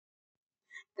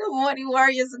Good morning,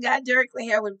 warriors of God. Derek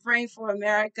here with Praying for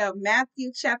America.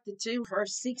 Matthew chapter 2,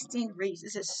 verse 16 reads,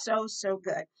 this is so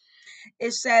good.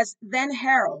 It says, Then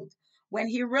Herod, when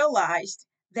he realized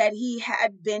that he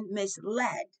had been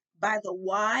misled by the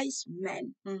wise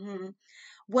men,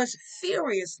 was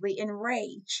furiously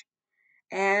enraged,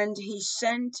 and he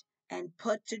sent and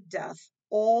put to death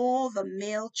all the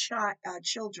male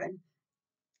children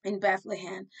in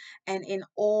Bethlehem and in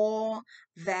all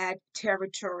that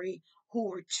territory who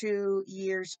were 2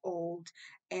 years old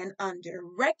and under,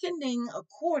 reckoning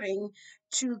according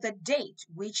to the date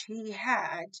which he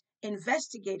had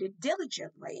investigated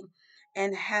diligently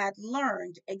and had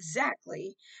learned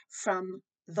exactly from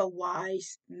the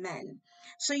wise men.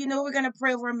 So, we're going to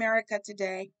pray over America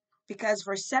today because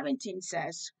verse 17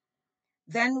 says,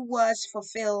 then was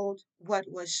fulfilled what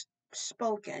was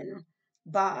spoken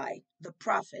by the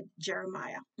prophet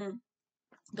Jeremiah.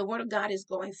 The word of God is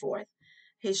going forth.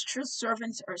 His true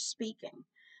servants are speaking.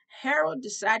 Herod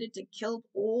decided to kill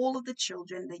all of the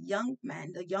children, the young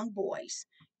men, the young boys,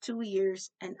 2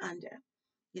 years and under.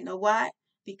 You know why?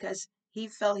 Because he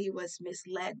felt he was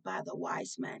misled by the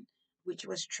wise men, which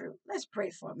was true. Let's pray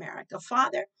for America.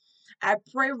 Father, I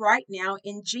pray right now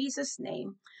in Jesus'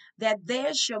 name that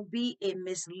there shall be a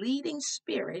misleading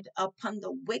spirit upon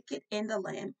the wicked in the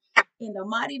land. In the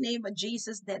mighty name of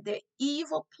Jesus, that their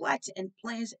evil plots and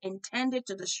plans intended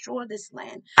to destroy this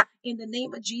land, in the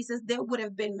name of Jesus, they would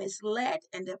have been misled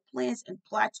and their plans and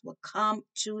plots will come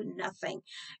to nothing.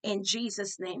 In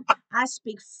Jesus' name, I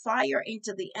speak fire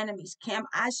into the enemy's camp.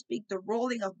 I speak the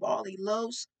rolling of barley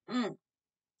loaves.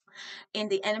 In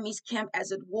the enemy's camp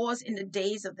as it was in the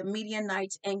days of the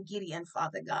Midianites and Gideon,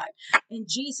 Father God. In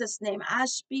Jesus' name, I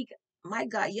speak, my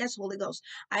God, yes, Holy Ghost,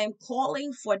 I am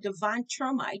calling for divine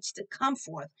termites to come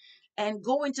forth and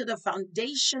go into the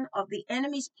foundation of the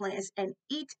enemy's plans and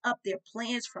eat up their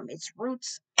plans from its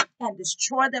roots and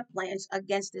destroy their plans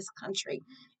against this country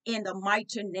in the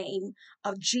mighty name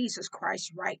of Jesus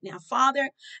Christ right now. Father,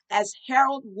 as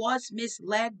Harold was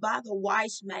misled by the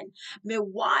wise men, may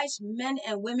wise men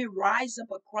and women rise up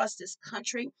across this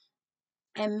country,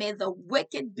 and may the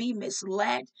wicked be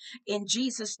misled in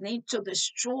Jesus' name to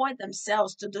destroy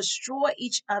themselves, to destroy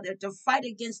each other, to fight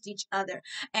against each other,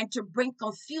 and to bring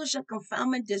confusion,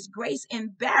 confoundment, disgrace,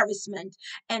 embarrassment,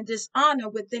 and dishonor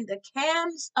within the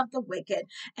camps of the wicked.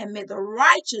 And may the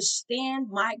righteous stand,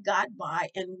 my God, by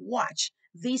and watch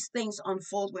these things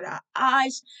unfold with our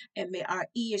eyes, and may our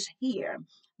ears hear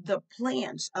the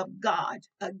plans of God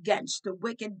against the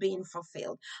wicked being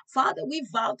fulfilled. Father, we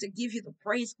vow to give you the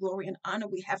praise, glory, and honor.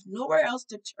 We have nowhere else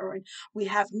to turn. We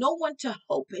have no one to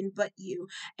hope in but you.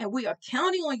 And we are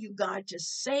counting on you, God, to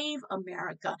save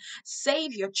America,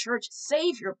 save your church,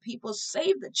 save your people,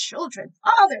 save the children.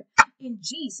 Father, in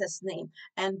Jesus' name,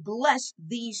 and bless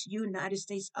these United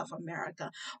States of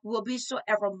America. We'll be so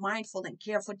ever mindful and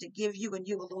careful to give you and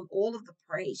you alone all of the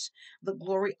praise, the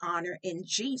glory, honor in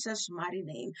Jesus' mighty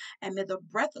name. And may the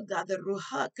breath of God, the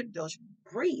Ruach Kadosh,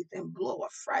 breathe and blow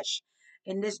afresh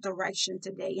in this direction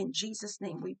today. In Jesus'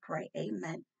 name we pray.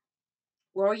 Amen.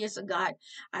 Warriors of God,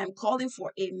 I am calling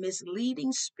for a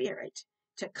misleading spirit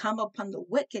to come upon the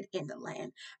wicked in the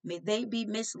land. May they be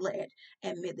misled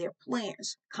and may their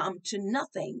plans come to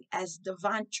nothing as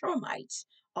divine termites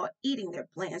are eating their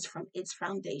plans from its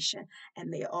foundation, and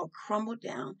may all crumble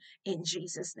down in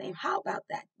Jesus' name. How about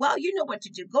that? Well, you know what to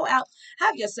do. Go out,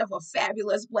 have yourself a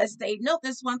fabulous, blessed day. Note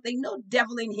this one thing: no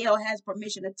devil in hell has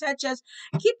permission to touch us.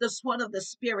 Keep the sword of the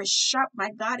Spirit sharp,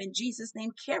 my God, in Jesus'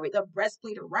 name. Carry the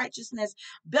breastplate of righteousness,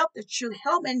 belt the truth,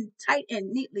 helmet tight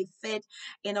and neatly fit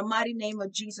in the mighty name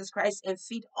of Jesus Christ, and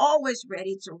feet always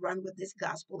ready to run with this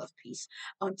gospel of peace.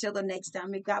 Until the next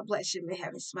time, may God bless you. May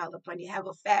heaven smile upon you. Have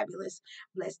a fabulous,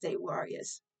 blessed day,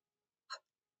 warriors.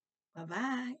 Bye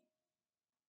bye.